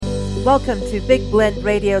Welcome to Big Blend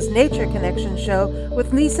Radio's Nature Connection show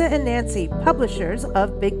with Lisa and Nancy, publishers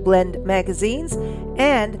of Big Blend magazines,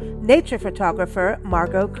 and nature photographer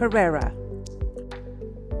Margot Carrera.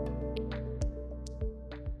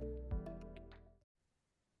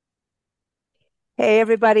 Hey,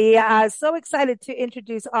 everybody. So excited to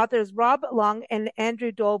introduce authors Rob Long and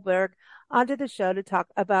Andrew Dolberg onto the show to talk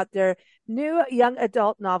about their new young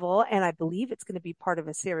adult novel. And I believe it's going to be part of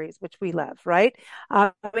a series, which we love, right?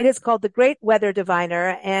 It is called The Great Weather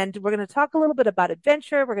Diviner. And we're going to talk a little bit about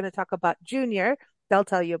adventure. We're going to talk about Junior. They'll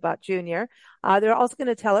tell you about Junior. They're also going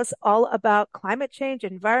to tell us all about climate change,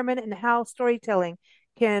 environment, and how storytelling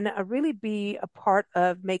can really be a part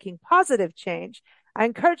of making positive change. I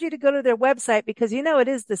encourage you to go to their website because it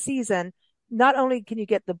is the season. Not only can you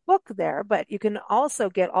get the book there, but you can also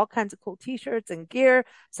get all kinds of cool t-shirts and gear.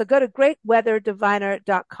 So go to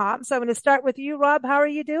greatweatherdiviner.com. So I'm going to start with you, Rob. How are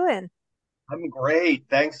you doing? I'm great.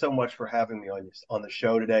 Thanks so much for having me on the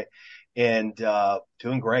show today, and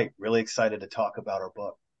doing great. Really excited to talk about our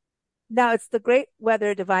book. Now it's the Great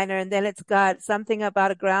Weather Diviner, and then it's got something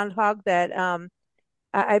about a groundhog that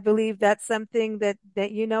I believe that's something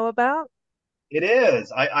that you know about. It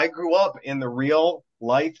is. I grew up in the real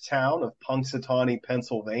life town of Punxsutawney,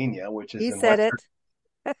 Pennsylvania, which is He in said western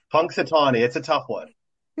it. Punxsutawney. It's a tough one.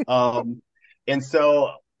 Um, and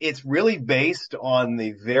so it's really based on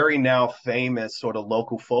the very now famous sort of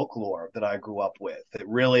local folklore that I grew up with. It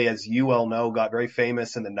really, as you well know, got very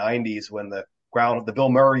famous in the 90s when the Bill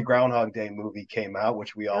Murray Groundhog Day movie came out,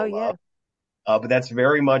 which we Oh, all love. yeah. But that's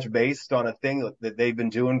very much based on a thing that they've been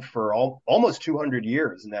doing for almost 200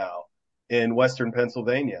 years now in Western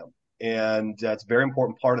Pennsylvania. And it's a very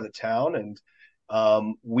important part of the town.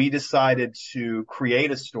 And we decided to create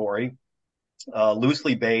a story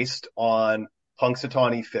loosely based on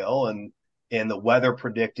Punxsutawney Phil and the weather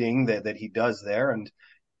predicting that he does there, and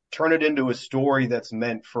turn it into a story that's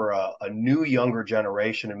meant for a new, younger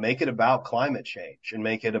generation, and make it about climate change and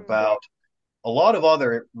make it Mm. about a lot of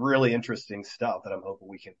other really interesting stuff that I'm hoping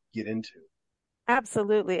we can get into.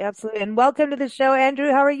 Absolutely, absolutely. And welcome to the show, Andrew.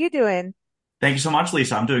 How are you doing? Thank you so much,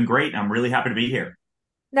 Lisa. I'm doing great. I'm really happy to be here.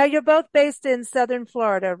 Now you're both based in Southern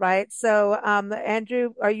Florida, right? So,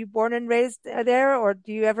 Andrew, are you born and raised there, or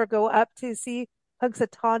do you ever go up to see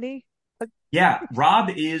Punxsutawney? Yeah,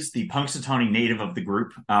 Rob is the Punxsutawney native of the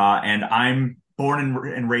group, and I'm born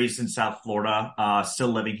and raised in South Florida, still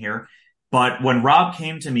living here. But when Rob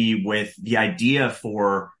came to me with the idea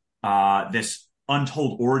for this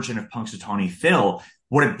untold origin of Punxsutawney Phil,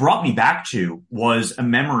 what it brought me back to was a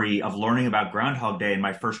memory of learning about Groundhog Day in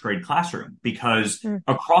my first grade classroom. Because Mm.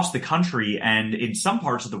 across the country and in some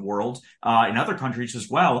parts of the world, in other countries as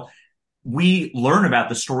well, we learn about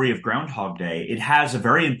the story of Groundhog Day. It has a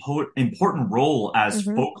very important role as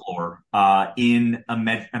Hmm. folklore in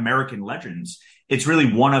American legends. It's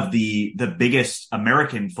really one of the biggest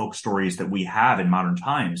American folk stories that we have in modern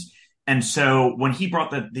times. And so when he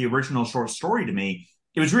brought the original short story to me,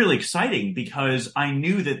 it was really exciting because I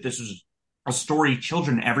knew that this was a story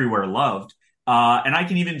children everywhere loved. And I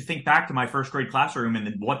can even think back to my first grade classroom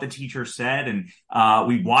and what the teacher said. And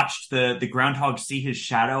we watched the groundhog see his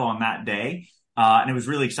shadow on that day. And it was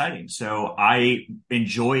really exciting. So I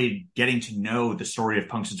enjoyed getting to know the story of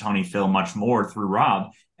Punxsutawney Phil much more through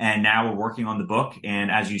Rob. And now we're working on the book.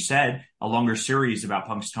 And as you said, a longer series about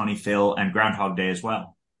Punxsutawney Phil and Groundhog Day as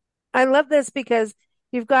well. I love this because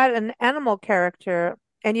you've got an animal character,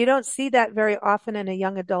 and you don't see that very often in a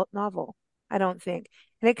young adult novel, I don't think.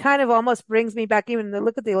 And it kind of almost brings me back, even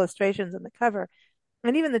look at the illustrations and the cover,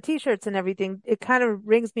 and even the t-shirts and everything. It kind of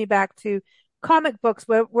brings me back to comic books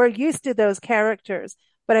where we're used to those characters,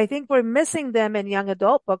 but I think we're missing them in young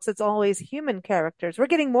adult books. It's always human characters. We're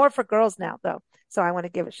getting more for girls now, though. So I want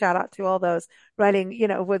to give a shout out to all those writing,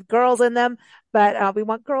 with girls in them, but we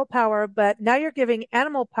want girl power. But now you're giving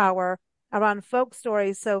animal power around folk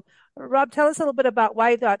stories. So Rob, tell us a little bit about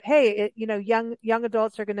why you thought, hey, young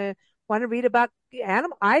adults are going to want to read about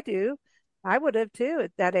animal. I do. I would have too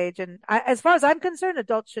at that age. And as far as I'm concerned,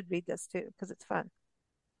 adults should read this too because it's fun.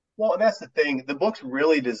 Well, and that's the thing. The book's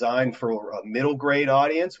really designed for a middle grade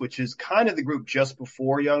audience, which is kind of the group just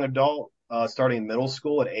before young adult, starting in middle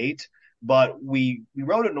school at 8. But we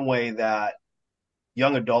wrote it in a way that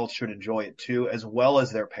young adults should enjoy it too, as well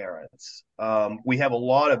as their parents. We have a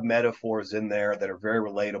lot of metaphors in there that are very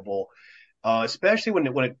relatable, especially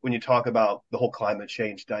when you talk about the whole climate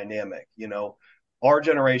change dynamic. Our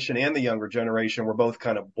generation and the younger generation were both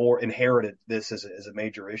kind of inherited this as a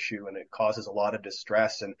major issue, and it causes a lot of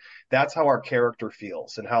distress. And that's how our character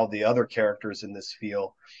feels and how the other characters in this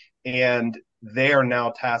feel. And they are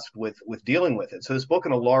now tasked with dealing with it. So this book,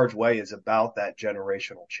 in a large way, is about that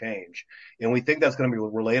generational change, and we think that's going to be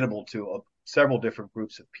relatable to several different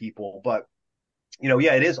groups of people. But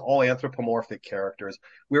yeah, it is all anthropomorphic characters.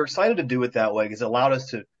 We were excited to do it that way because it allowed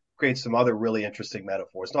us to create some other really interesting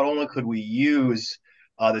metaphors. Not only could we use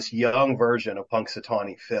this young version of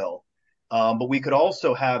Punxsutawney Phil, but we could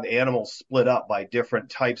also have animals split up by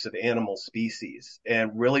different types of animal species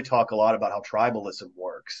and really talk a lot about how tribalism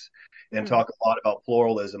works and Mm. talk a lot about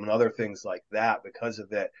pluralism and other things like that. Because of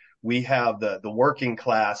that, we have the working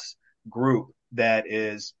class group that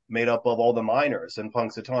is made up of all the miners in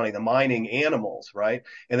Punxsutawney, the mining animals, right?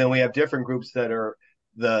 And then we have different groups that are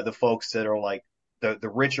the folks that are like the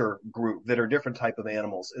richer group that are different type of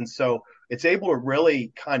animals. And so it's able to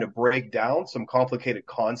really kind of break down some complicated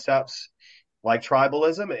concepts like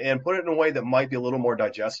tribalism and put it in a way that might be a little more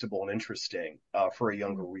digestible and interesting for a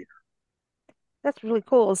younger Mm. reader. That's really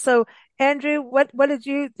cool. So, Andrew, what did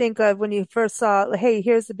you think of when you first saw, hey,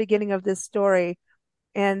 here's the beginning of this story?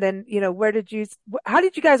 And then, how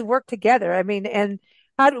did you guys work together? I mean, and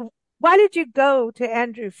why did you go to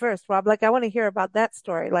Andrew first, Rob? Like, I want to hear about that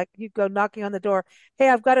story. Like, you go knocking on the door. Hey,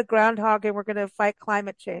 I've got a groundhog and we're going to fight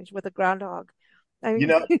climate change with a groundhog. I You mean,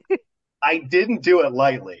 know, I didn't do it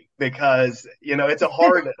lightly because it's a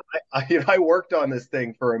hard. I worked on this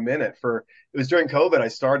thing for a minute. It was during COVID I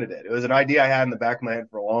started it. It was an idea I had in the back of my head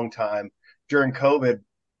for a long time. During COVID,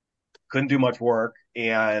 couldn't do much work,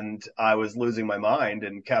 and I was losing my mind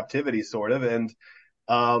in captivity, sort of, and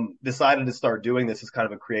decided to start doing this as kind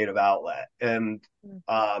of a creative outlet. And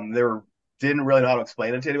there didn't really know how to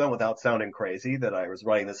explain it to anyone without sounding crazy that I was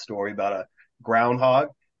writing this story about a groundhog.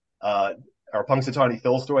 Uh, our Punxsutawney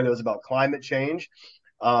Phil story that was about climate change.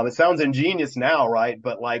 It sounds ingenious now, right?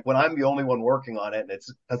 But like when I'm the only one working on it and it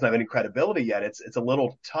doesn't have any credibility yet, it's a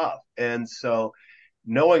little tough. And so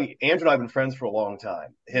knowing Andrew and I have been friends for a long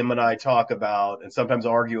time, him and I talk about and sometimes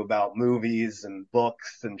argue about movies and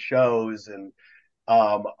books and shows. And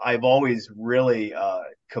I've always really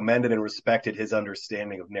commended and respected his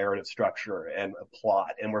understanding of narrative structure and a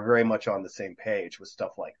plot. And we're very much on the same page with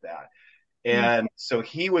stuff like that. mm, And so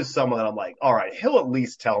he was someone that I'm like, all right, he'll at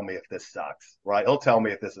least tell me if this sucks, right? He'll tell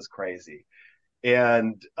me if this is crazy.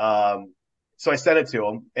 And so I sent it to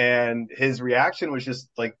him, and his reaction was just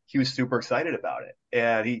like he was super excited about it,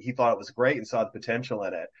 and he thought it was great and saw the potential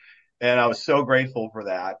in it. And I was so grateful for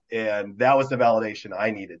that, and that was the validation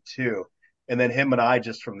I needed too. And then him and I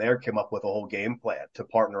just from there came up with a whole game plan to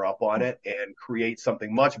partner up on it and create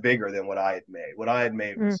something much bigger than what I had made. What I had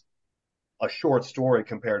made mm, was a short story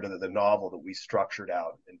compared to the novel that we structured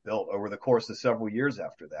out and built over the course of several years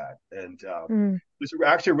after that. And mm, it was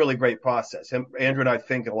actually a really great process. Andrew and I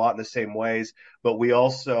think a lot in the same ways, but we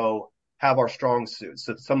also have our strong suits.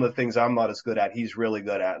 So some of the things I'm not as good at, he's really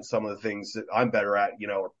good at, and some of the things that I'm better at.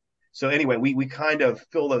 So anyway, we kind of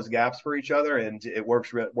fill those gaps for each other, and it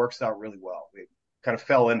works out really well. We kind of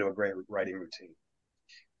fell into a great writing routine.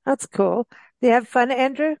 that's cool. Do you have fun,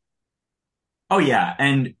 Andrew? Oh yeah,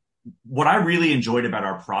 and what I really enjoyed about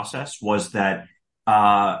our process was that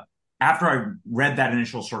uh, after I read that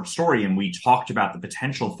initial short story and we talked about the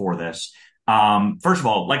potential for this, first of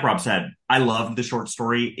all, like Rob said, I loved the short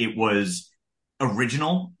story. It was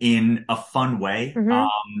original in a fun way,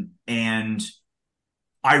 Mm-hmm. and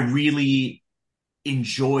I really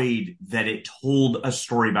enjoyed that it told a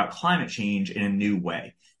story about climate change in a new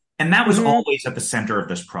way. And that was Mm-hmm. always at the center of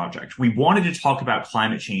this project. We wanted to talk about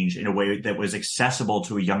climate change in a way that was accessible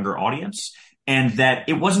to a younger audience and that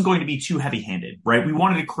it wasn't going to be too heavy handed, right? We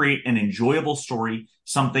wanted to create an enjoyable story,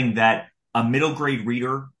 something that a middle grade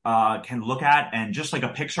reader can look at. And just like a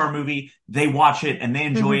Pixar movie, they watch it and they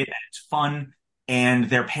enjoy Mm-hmm. it and it's fun. And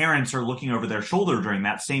their parents are looking over their shoulder during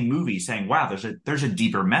that same movie saying, wow, there's a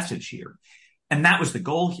deeper message here. And that was the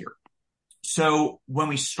goal here. So when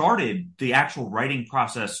we started the actual writing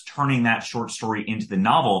process, turning that short story into the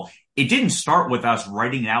novel, it didn't start with us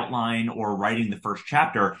writing an outline or writing the first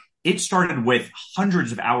chapter. It started with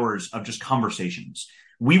hundreds of hours of just conversations.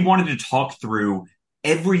 We wanted to talk through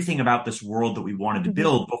everything about this world that we wanted to Mm-hmm.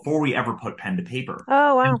 build before we ever put pen to paper.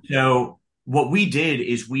 Oh, And wow. so what we did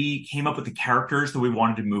is we came up with the characters that we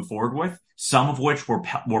wanted to move forward with, some of which were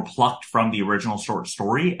plucked from the original short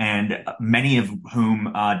story, and many of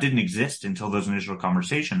whom didn't exist until those initial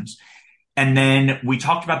conversations. And then we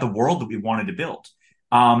talked about the world that we wanted to build.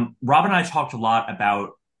 Rob and I talked a lot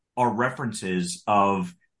about our references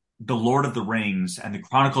of the Lord of the Rings and the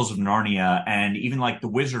Chronicles of Narnia, and even like the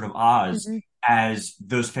Wizard of Oz Mm-hmm. as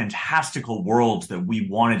those fantastical worlds that we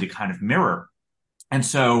wanted to kind of mirror. And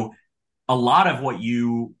so a lot of what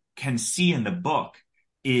you can see in the book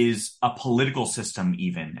is a political system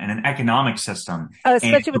even and an economic system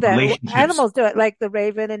and Especially the with the relationships. animals do it, like the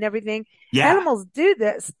raven and everything. Yeah, Animals do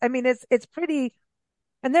this. I mean, it's pretty,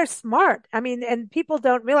 and they're smart. I mean, and people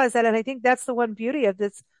don't realize that. And I think that's the one beauty of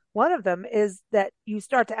this. One of them is that you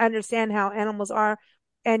start to understand how animals are,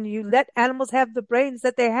 and you let animals have the brains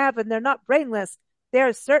that they have, and they're not brainless.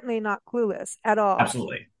 They're certainly not clueless at all.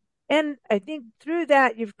 absolutely. And I think through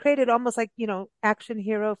that, you've created almost like, action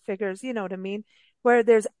hero figures, you know what I mean? Where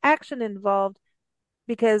there's action involved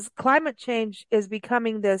because climate change is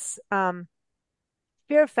becoming this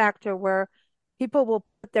fear factor where people will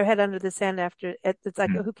put their head under the sand after it. It's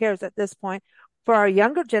like, Mm. who cares at this point? For our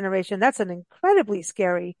younger generation, that's an incredibly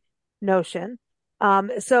scary notion.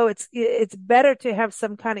 So it's better to have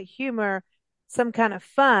some kind of humor, some kind of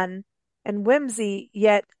fun and whimsy,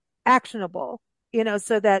 yet actionable,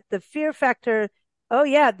 so that the fear factor, oh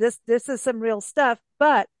yeah, this is some real stuff,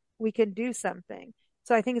 but we can do something.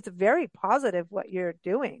 So I think it's very positive what you're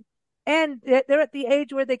doing. And they're at the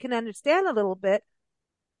age where they can understand a little bit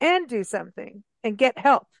and do something and get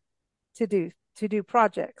help to do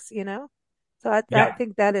projects. So I Yeah,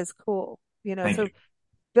 think that is cool. thank So you.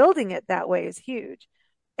 building it that way is huge.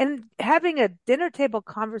 And having a dinner table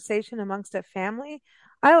conversation amongst a family,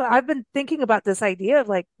 I've been thinking about this idea of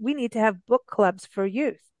like we need to have book clubs for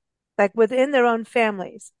youth, like within their own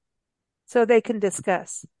families, so they can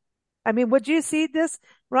discuss. I mean, would you see this,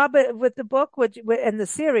 Robert, with the book, and the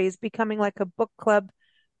series becoming like a book club,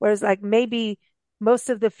 whereas like maybe most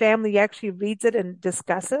of the family actually reads it and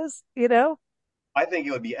discusses? I think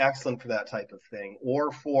it would be excellent for that type of thing,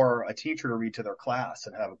 or for a teacher to read to their class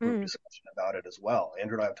and have a group Mm, discussion about it as well.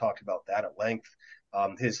 Andrew and I have talked about that at length.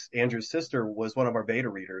 His Andrew's sister was one of our beta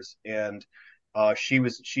readers, and she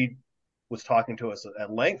was talking to us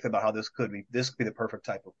at length about how this could be the perfect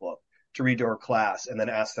type of book to read to her class and then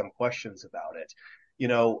ask them questions about it. You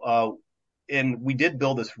know, and we did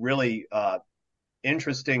build this really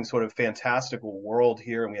interesting sort of fantastical world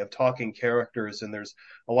here, and we have talking characters, and there's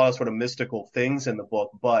a lot of sort of mystical things in the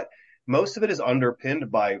book, but most of it is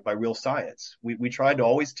underpinned by real science. We tried to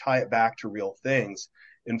always tie it back to real things.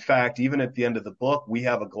 In fact, even at the end of the book, we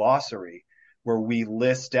have a glossary where we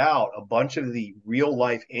list out a bunch of the real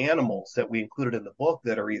life animals that we included in the book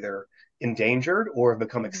that are either endangered or have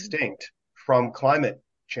become mhm, extinct from climate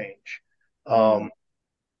change. mm, Um,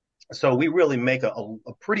 so we really make a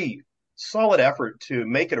pretty solid effort to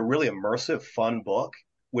make it a really immersive, fun book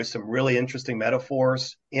with some really interesting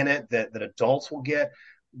metaphors in it that adults will get,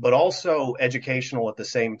 but also educational at the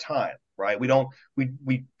same time, right?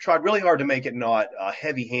 We tried really hard to make it not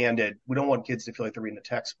heavy handed. We don't want kids to feel like they're reading a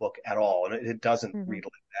textbook at all, and it doesn't mhm, read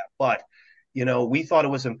like that. But we thought it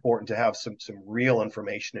was important to have some real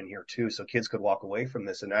information in here too, so kids could walk away from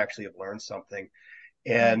this and actually have learned something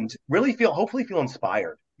mm, and really hopefully feel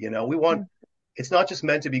inspired. We want, mm, it's not just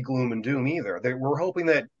meant to be gloom and doom either. We're hoping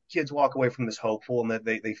that kids walk away from this hopeful and that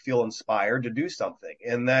they feel inspired to do something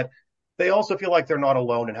and that they also feel like they're not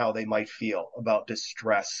alone in how they might feel about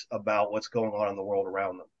distress, about what's going on in the world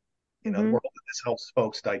around them. We're mhm. hoping this helps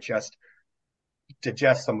folks digest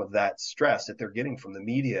some of that stress that they're getting from the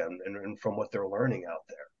media and from what they're learning out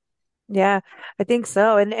there. Yeah, I think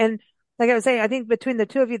so. And like I was saying, I think between the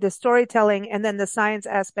two of you, the storytelling and then the science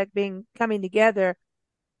aspect being coming together,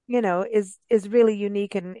 is really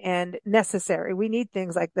unique and necessary. We need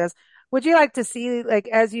things like this. Would you like to see, like,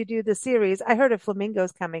 as you do the series? I heard of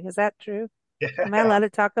flamingos coming. Is that true? Am I Yeah. allowed to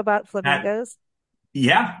talk about That flamingos?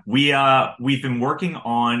 Yeah, we've been working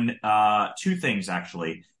on two things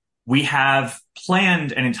actually. We have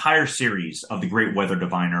planned an entire series of the Great Weather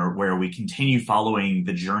Diviner where we continue following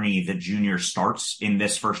the journey that Junior starts in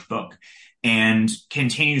this first book and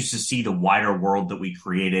continues to see the wider world that we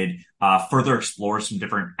created, further explore some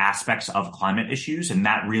different aspects of climate issues, and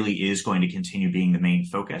that really is going to continue being the main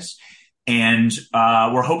focus. And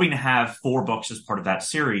we're hoping to have four books as part of that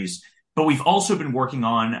series. But we've also been working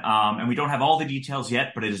on, and we don't have all the details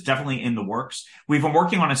yet, but it is definitely in the works. We've been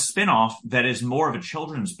working on a spin-off that is more of a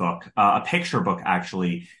children's book, a picture book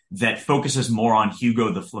actually, that focuses more on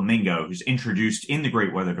Hugo the flamingo, who's introduced in the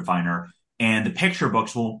Great Weather Diviner. And the picture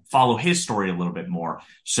books will follow his story a little bit more.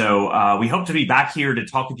 So we hope to be back here to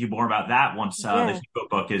talk with you more about that once the Yeah, Hugo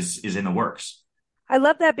book is in the works. I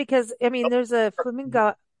love that because I mean, there's a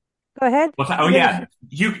flamingo. Go ahead. Oh You're yeah, gonna.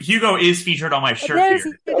 Hugo is featured on my shirt There's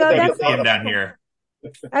here. Hugo. You Thank can you. That's see him so down cool. here.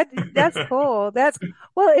 That's cool.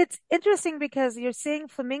 Well, it's interesting because you're seeing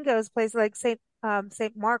flamingos places like St.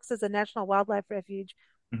 Mark's is a national wildlife refuge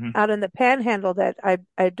Mhm. out in the Panhandle that I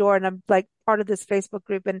adore, and I'm like part of this Facebook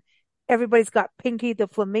group, and everybody's got Pinky the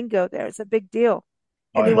flamingo there. It's a big deal,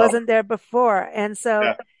 and I he love wasn't there before, and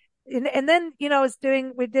so it. and then,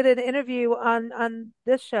 we did an interview on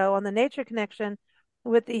this show on the Nature Connection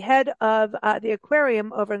with the head of the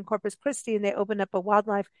aquarium over in Corpus Christi, and they opened up a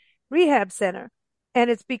wildlife rehab center. And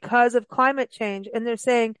it's because of climate change. And they're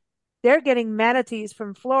saying they're getting manatees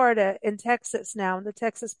from Florida and Texas now, in the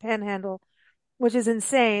Texas Panhandle, which is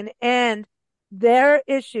insane. And their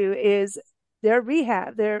issue is their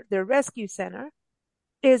rehab, their rescue center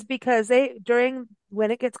is because during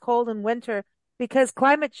when it gets cold in winter, because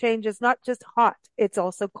climate change is not just hot, it's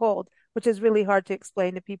also cold, which is really hard to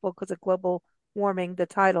explain to people because of global warming, the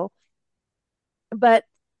title. But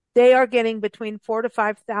they are getting between 4 to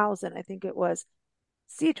 5,000, I think it was,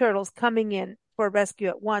 sea turtles coming in for rescue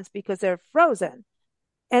at once because they're frozen.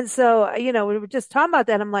 And so, we were just talking about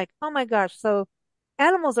that. I'm like, oh my gosh. So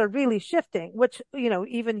animals are really shifting, which,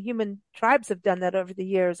 even human tribes have done that over the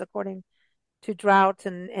years, according to drought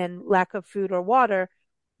and lack of food or water.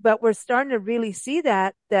 But we're starting to really see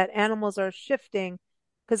that animals are shifting,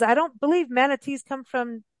 because I don't believe manatees come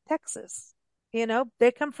from Texas.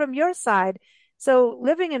 They come from your side. So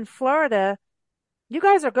living in Florida, you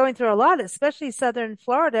guys are going through a lot, especially Southern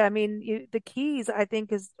Florida. I mean, the Keys, I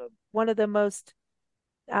think, is one of the most,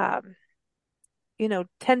 um,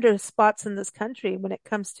 tender spots in this country when it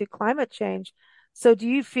comes to climate change. So do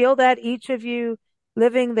you feel that each of you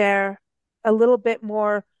living there a little bit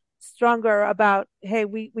more stronger about, hey,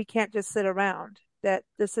 we can't just sit around, that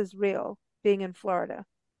this is real being in Florida?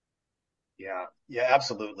 Yeah, yeah,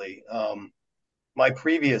 absolutely. I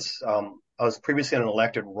was previously in an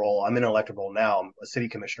elected role. I'm in an elected role now. I'm a city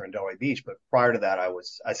commissioner in Delray Beach, but prior to that,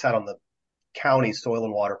 I sat on the county soil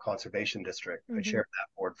and water conservation district. I Hmm. chaired that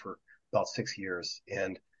board for about 6 years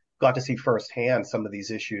and got to see firsthand some of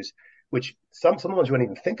these issues, which some ones you wouldn't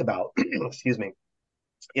even think about. Excuse me.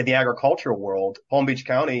 In the agricultural world, Palm Beach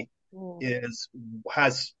County Mm. is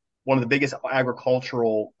has one of the biggest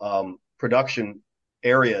agricultural production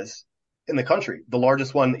areas in the country, the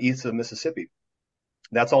largest one east of Mississippi.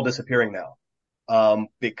 That's all disappearing now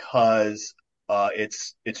because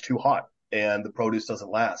it's too hot and the produce doesn't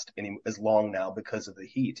last as long now because of the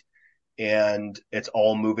heat. And it's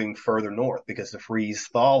all moving further north because the freeze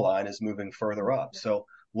thaw line is moving further up. So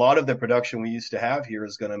a lot of the production we used to have here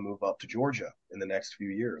is going to move up to Georgia in the next few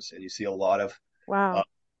years. And you see a lot of uh, Wow.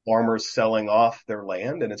 farmers selling off their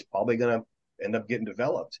land, and it's probably going to end up getting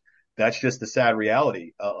developed. That's just the sad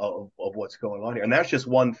reality of what's going on here. And that's just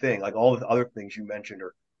one thing. Like all the other things you mentioned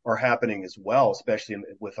are happening as well, especially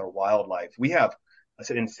with our wildlife. We have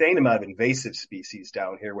an insane amount of invasive species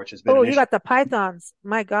down here, which has been Oh, an you issue. got the pythons.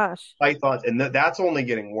 My gosh. Pythons, and that's only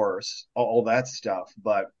getting worse, all that stuff.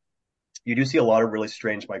 But you do see a lot of really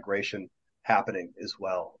strange migration happening as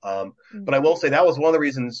well. But I Mm. will say that was one of the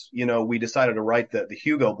reasons, we decided to write the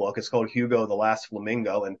Hugo book. It's called Hugo, the Last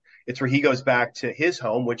Flamingo. And it's where he goes back to his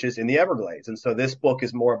home, which is in the Everglades. And so this book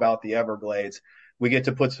is more about the Everglades. We get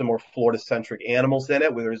to put some more Florida centric animals in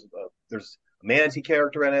it, where there's a manatee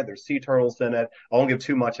character in it. There's sea turtles in it. I won't give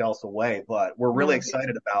too much else away, but we're really No.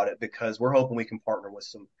 excited about it because we're hoping we can partner with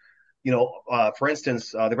some, for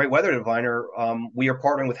instance, the Great Weather Diviner, we are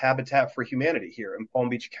partnering with Habitat for Humanity here in Palm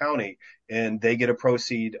Beach County, and they get a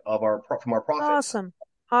proceed from our profits Awesome.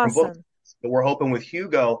 from book. Awesome. But we're hoping with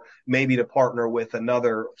Hugo maybe to partner with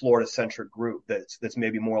another Florida-centric group that's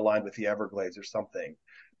maybe more aligned with the Everglades or something.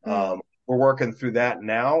 Mm. We're working through that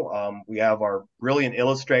now. We have our brilliant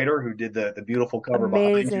illustrator who did the beautiful cover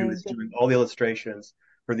behind you is Amazing. doing all the illustrations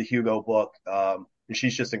for the Hugo book. And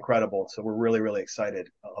she's just incredible. So we're really, really excited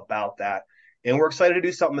about that. And we're excited to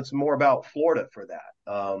do something that's more about Florida for that.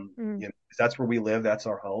 Mm. 'Cause that's where we live. That's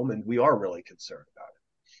our home. And we are really concerned about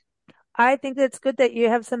it. I think that's good that you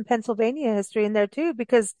have some Pennsylvania history in there too,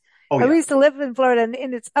 because Oh, I yeah. used to live in Florida,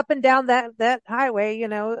 and it's up and down that highway,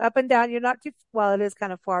 up and down. You're not too, well, it is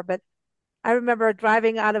kind of far, but I remember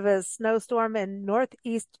driving out of a snowstorm in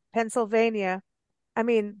northeast Pennsylvania. I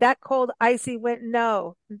mean, that cold, icy wind,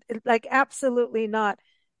 no, like absolutely not.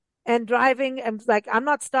 And driving, and like, I'm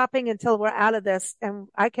not stopping until we're out of this. And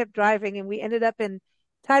I kept driving, and we ended up in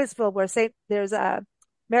Titusville, where there's a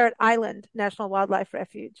Merritt Island National Wildlife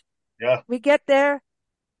Refuge. Yeah. We get there,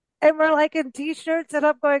 and we're like in t-shirts, and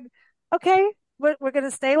I'm going, okay, we're going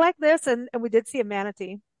to stay like this. And we did see a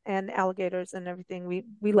manatee and alligators and everything.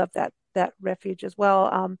 We love that refuge as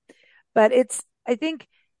well. But I think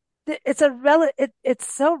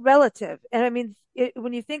it's so relative. And I mean,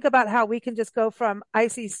 when you think about how we can just go from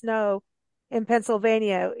icy snow in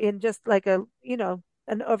Pennsylvania in just like an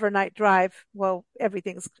overnight drive. Well,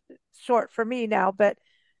 everything's short for me now, but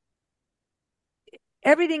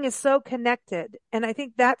everything is so connected. And I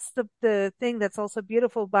think that's the thing that's also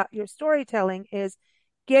beautiful about your storytelling is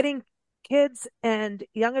getting kids and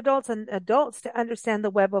young adults and adults to understand the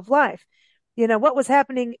web of life. What was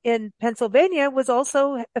happening in Pennsylvania was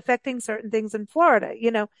also affecting certain things in Florida,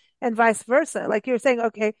 and vice versa. Like you're saying,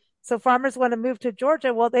 okay, so farmers want to move to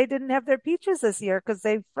Georgia. Well, they didn't have their peaches this year because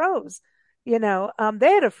they froze, they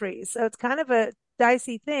had a freeze. So it's kind of a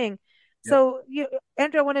dicey thing. Yep. So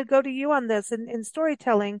Andrew, I want to go to you on this in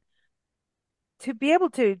storytelling to be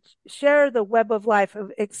able to share the web of life,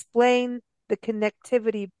 of explain the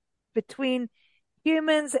connectivity between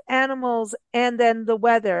humans, animals, and then the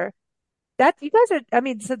weather. That you guys are, I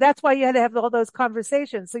mean, so that's why you had to have all those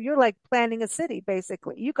conversations. So you're like planning a city,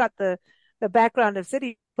 basically. You got the background of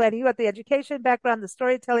city planning, you got the education background, the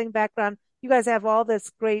storytelling background. You guys have all this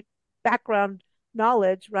great background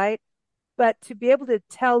knowledge, right? But to be able to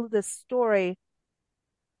tell the story,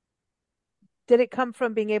 did it come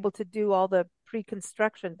from being able to do all the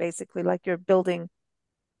pre-construction, basically, like you're building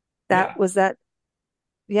that? Yeah. Was that,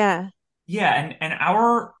 yeah. Yeah, and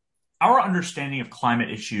our understanding of climate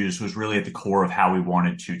issues was really at the core of how we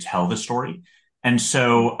wanted to tell the story. And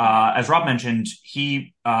so, as Rob mentioned,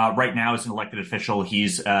 he right now is an elected official.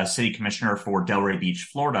 He's a city commissioner for Delray Beach,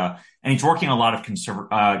 Florida, and he's working on a lot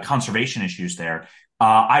of conservation issues there.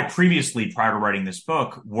 I previously, prior to writing this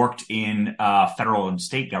book, worked in federal and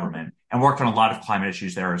state government and worked on a lot of climate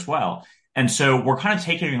issues there as well. And so we're kind of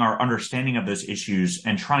taking our understanding of those issues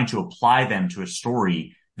and trying to apply them to a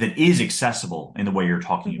story that is accessible in the way you're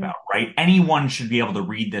talking Mm-hmm. about, right? Anyone should be able to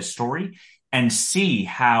read this story and see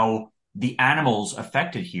how the animals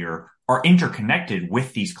affected here are interconnected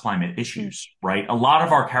with these climate issues, right? A lot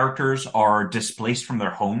of our characters are displaced from their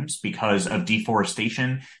homes because of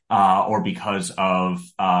deforestation, or because of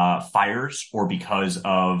fires, or because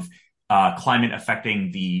of climate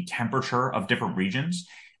affecting the temperature of different regions.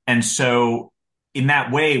 And so in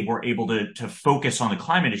that way, we're able to focus on the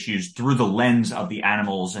climate issues through the lens of the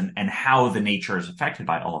animals and how the nature is affected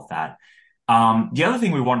by all of that. The other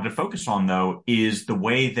thing we wanted to focus on, though, is the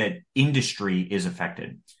way that industry is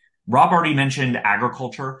affected. Rob already mentioned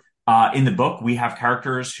agriculture. In the book, we have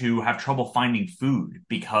characters who have trouble finding food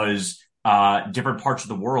because different parts of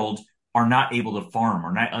the world are not able to farm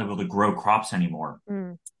or not able to grow crops anymore.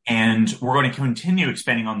 Mm-hmm. And we're going to continue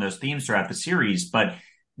expanding on those themes throughout the series, but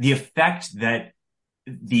the effect that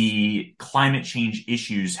the climate change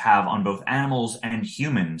issues have on both animals and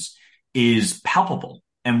humans is palpable.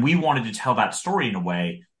 And we wanted to tell that story in a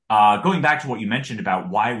way, going back to what you mentioned about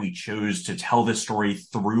why we chose to tell this story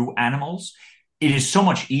through animals. It is so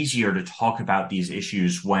much easier to talk about these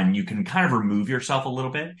issues when you can kind of remove yourself a little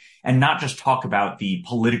bit and not just talk about the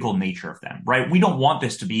political nature of them, right? We don't want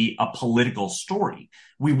this to be a political story.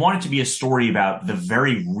 We want it to be a story about the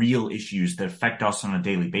very real issues that affect us on a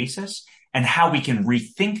daily basis and how we can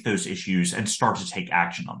rethink those issues and start to take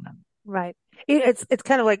action on them. Right. It's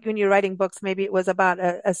kind of like when you're writing books, maybe it was about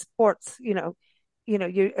a sports, you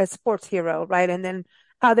a sports hero, right? And then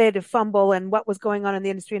how they had to fumble and what was going on in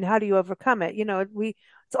the industry and how do you overcome it?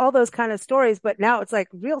 It's all those kind of stories, but now it's like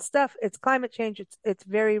real stuff. It's climate change. It's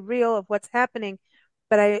very real of what's happening.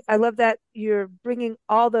 But I love that you're bringing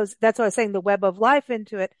all those, that's what I was saying, the web of life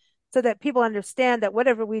into it so that people understand that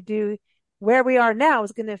whatever we do, where we are now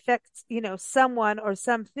is going to affect, someone or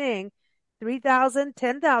something 3,000,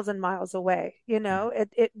 10,000 miles away.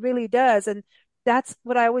 It really does. And that's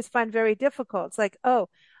what I always find very difficult. It's like, oh,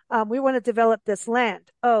 we want to develop this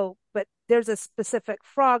land. Oh, but there's a specific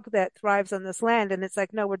frog that thrives on this land. And it's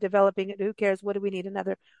like, no, we're developing it. Who cares? What do we need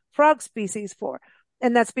another frog species for?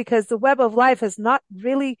 And that's because the web of life is not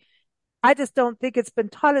really, I just don't think it's been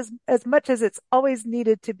taught as much as it's always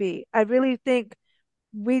needed to be. I really think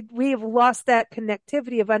we have lost that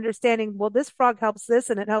connectivity of understanding, well, this frog helps this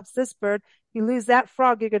and it helps this bird. You lose that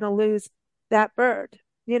frog, you're going to lose that bird,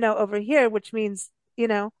 over here, which means,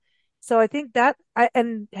 so I think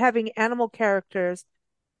and having animal characters,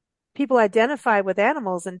 people identify with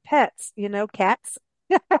animals and pets, cats,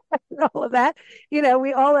 all of that,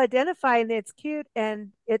 we all identify and it's cute.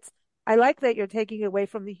 And I like that you're taking away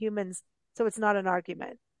from the humans. So it's not an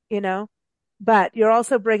argument, but you're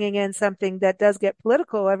also bringing in something that does get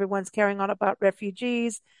political. Everyone's carrying on about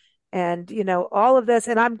refugees and, all of this.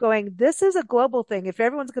 And I'm going, this is a global thing. If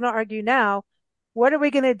everyone's going to argue now, what are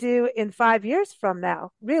we going to do in 5 years from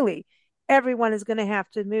now? Really, everyone is going to have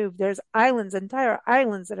to move. There's entire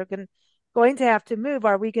islands that are going to have to move.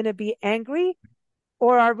 Are we going to be angry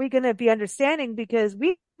or are we going to be understanding because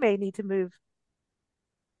we may need to move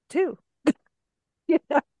too? you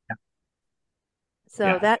know? So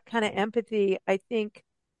Yeah. that kind of empathy, I think,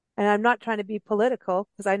 and I'm not trying to be political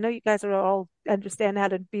because I know you guys are all understand how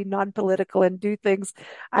to be non-political and do things.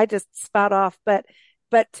 I just spout off, but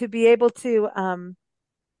to be able to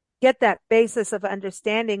get that basis of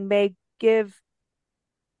understanding may give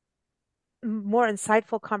more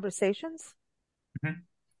insightful conversations, Mhm.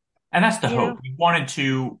 And that's the you hope.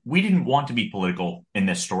 know? We didn't want to be political in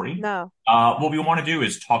this story. No. What we want to do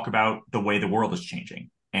is talk about the way the world is changing.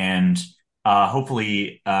 And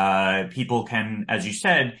hopefully, people can, as you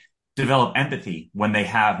said, develop empathy when they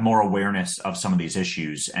have more awareness of some of these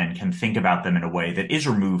issues and can think about them in a way that is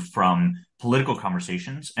removed from political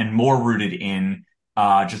conversations and more rooted in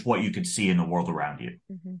just what you could see in the world around you.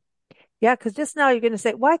 Mhm. Yeah, because just now you're going to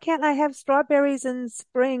say, why can't I have strawberries in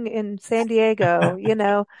spring in San Diego?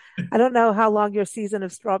 I don't know how long your season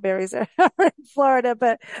of strawberries are in Florida,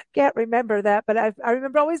 but can't remember that. But I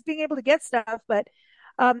remember always being able to get stuff. But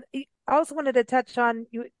I also wanted to touch on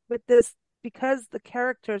you with this because the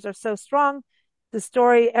characters are so strong. The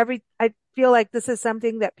story, I feel like this is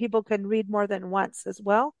something that people can read more than once as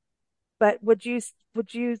well. But would you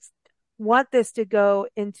want this to go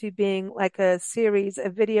into being like a series, a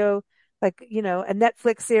video, like, a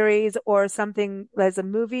Netflix series or something as a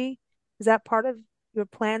movie? Is that part of your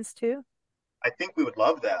plans too? I think we would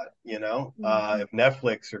love that, Hmm. if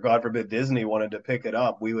Netflix or God forbid Disney wanted to pick it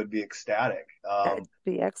up, we would be ecstatic. That'd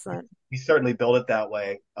be excellent. We certainly build it that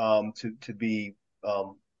way, to be,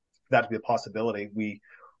 that to be a possibility.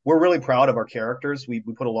 We're really proud of our characters. We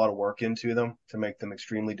put a lot of work into them to make them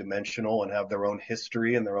extremely dimensional and have their own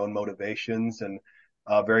history and their own motivations and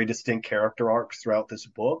very distinct character arcs throughout this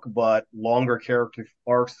book, but longer character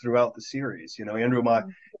arcs throughout the series. Mhm. Andrew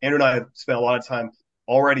and I have spent a lot of time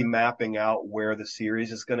already mapping out where the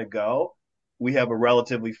series is going to go. We have a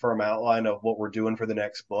relatively firm outline of what we're doing for the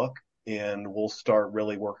next book, and we'll start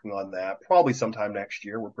really working on that probably sometime next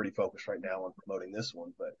year. We're pretty focused right now on promoting this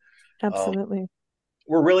one, but Absolutely.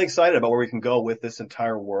 we're really excited about where we can go with this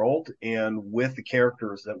entire world and with the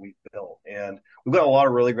characters that we've built. And we've got a lot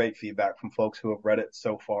of really great feedback from folks who have read it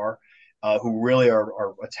so far, who really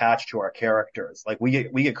are attached to our characters. Like we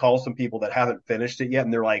get calls from people that haven't finished it yet,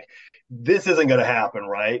 and they're like, "This isn't going to happen,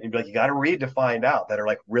 right?" And be like, "You got to read to find out." That are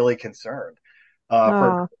like really concerned.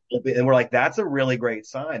 For Oh, and we're like, that's a really great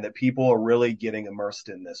sign that people are really getting immersed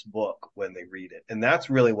in this book when they read it, and that's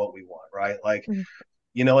really what we want, right? Like, mm,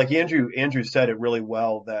 like Andrew said it really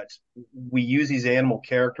well, that we use these animal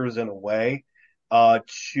characters in a way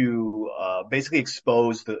to basically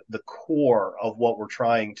expose the core of what we're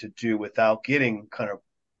trying to do without getting kind of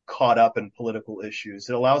caught up in political issues.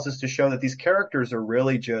 It allows us to show that these characters are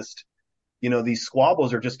really just, these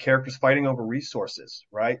squabbles are just characters fighting over resources,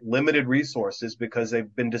 right? Limited resources because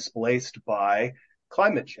they've been displaced by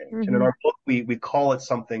climate change. And in hmm. our book, we call it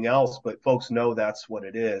something else, but folks know that's what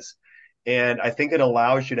it is. And I think it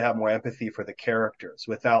allows you to have more empathy for the characters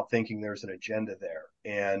without thinking there's an agenda there.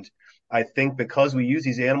 And I think because we use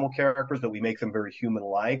these animal characters, but we make them very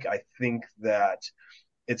human-like, I think that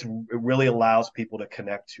it really allows people to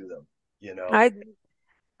connect to them, you know? I,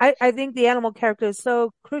 I think the animal character is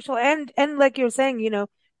so crucial and like you're saying,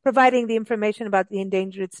 providing the information about the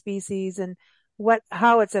endangered species and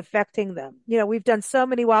how it's affecting them. We've done so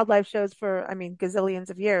many wildlife shows for, I mean,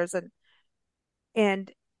 gazillions of years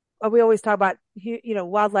and we always talk about,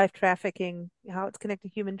 wildlife trafficking, how it's connected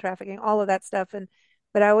to human trafficking, all of that stuff.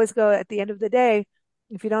 But I always go at the end of the day,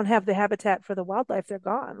 if you don't have the habitat for the wildlife, they're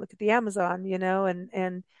gone. Look at the Amazon,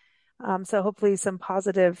 so hopefully some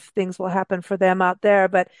positive things will happen for them out there.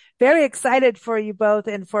 But very excited for you both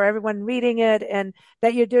and for everyone reading it, and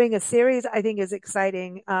that you're doing a series, I think is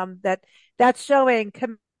exciting. That's showing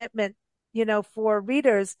commitment, for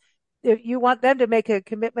readers. If you want them to make a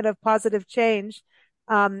commitment of positive change,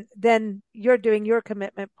 then you're doing your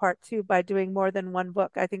commitment part too by doing more than one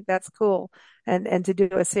book. I think that's cool. And to do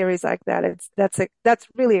a series like that, that's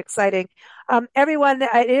really exciting. Everyone,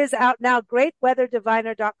 it is out now,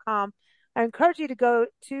 greatweatherdiviner.com. I encourage you to go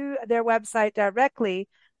to their website directly,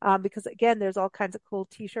 because again, there's all kinds of cool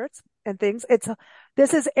t-shirts and things.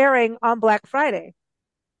 This is airing on Black Friday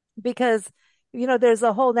because, there's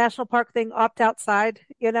a whole national park thing, opt outside,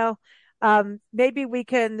 maybe we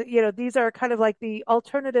can, these are kind of like the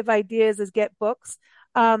alternative ideas is get books.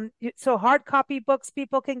 So hard copy books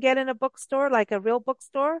people can get in a bookstore, like a real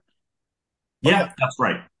bookstore, Oh yeah. Yeah, that's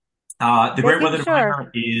right. The Great making Weather sure.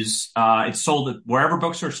 Diviner is it's sold wherever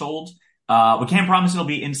books are sold. We can't promise it'll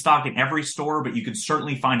be in stock in every store, but you can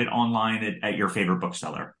certainly find it online at your favorite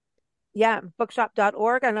bookseller. Yeah,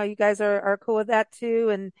 bookshop.org. I know you guys are cool with that too.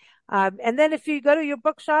 And then if you go to your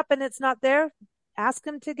bookshop and it's not there, ask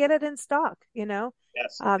them to get it in stock, Yes,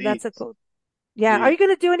 That's please. a cool. Yeah. Are Please. you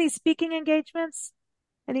going to do any speaking engagements?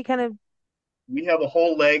 Any kind of, We have a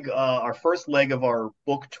whole leg. Our first leg of our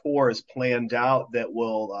book tour is planned out that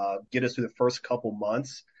will get us through the first couple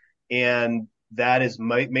months. And that is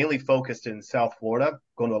mainly focused in South Florida,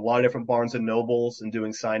 going to a lot of different Barnes and Nobles and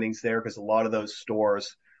doing signings there because a lot of those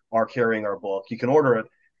stores are carrying our book. You can order it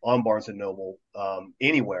on Barnes and Noble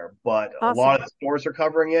anywhere, but a lot Awesome. of the stores are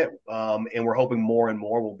covering it, and we're hoping more and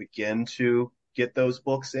more will begin to get those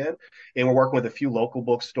books in. And we're working with a few local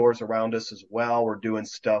bookstores around us as well. We're doing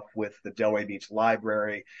stuff with the Delray Beach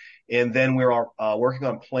Library. And then we're working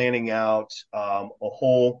on planning out a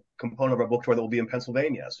whole component of our book tour that will be in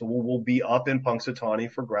Pennsylvania. So we'll be up in Punxsutawney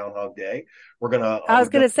for Groundhog Day. We're gonna, I was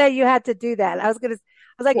we've done, going to say you had to do that. I was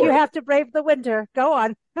like, you of have to brave the winter. Go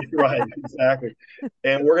on. right, exactly.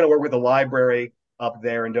 And we're going to work with the library up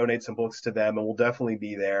there and donate some books to them. And we'll definitely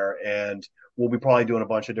be there. And we'll be probably doing a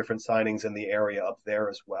bunch of different signings in the area up there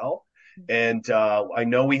as well. And I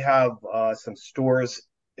know we have some stores,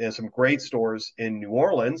 some great stores in New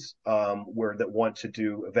Orleans where that want to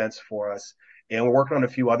do events for us. And we're working on a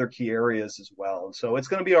few other key areas as well. And so it's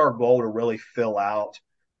going to be our goal to really fill out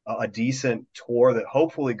a decent tour that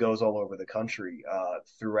hopefully goes all over the country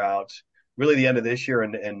throughout really the end of this year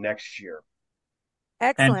and next year.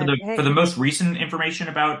 And for Excellent. the Hey, most recent information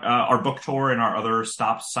about our book tour and our other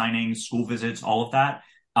stops, signings, school visits, all of that,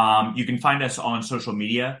 you can find us on social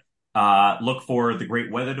media. Look for The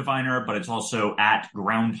Great Weather Diviner, but it's also at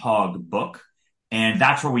Groundhog Book. And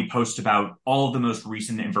that's where we post about all of the most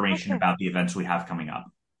recent information okay. about the events we have coming up.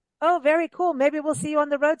 Oh, very cool. Maybe we'll see you on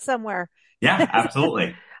the road somewhere. Yeah,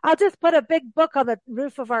 absolutely. I'll just put a big book on the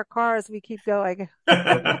roof of our car as we keep going.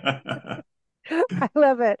 I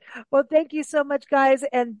love it. Well, thank you so much, guys,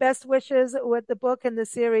 and best wishes with the book and the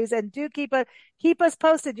series. And do keep us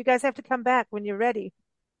posted. You guys have to come back when you're ready.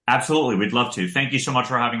 Absolutely. We'd love to. Thank you so much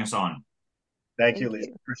for having us on. Thank you, Thank Lisa.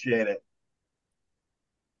 you. Appreciate it.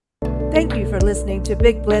 Thank you for listening to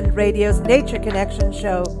Big Blend Radio's Nature Connection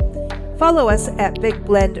show. Follow us at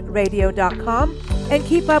bigblendradio.com and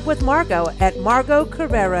keep up with Margot at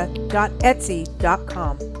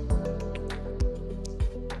margotcarrera.etsy.com.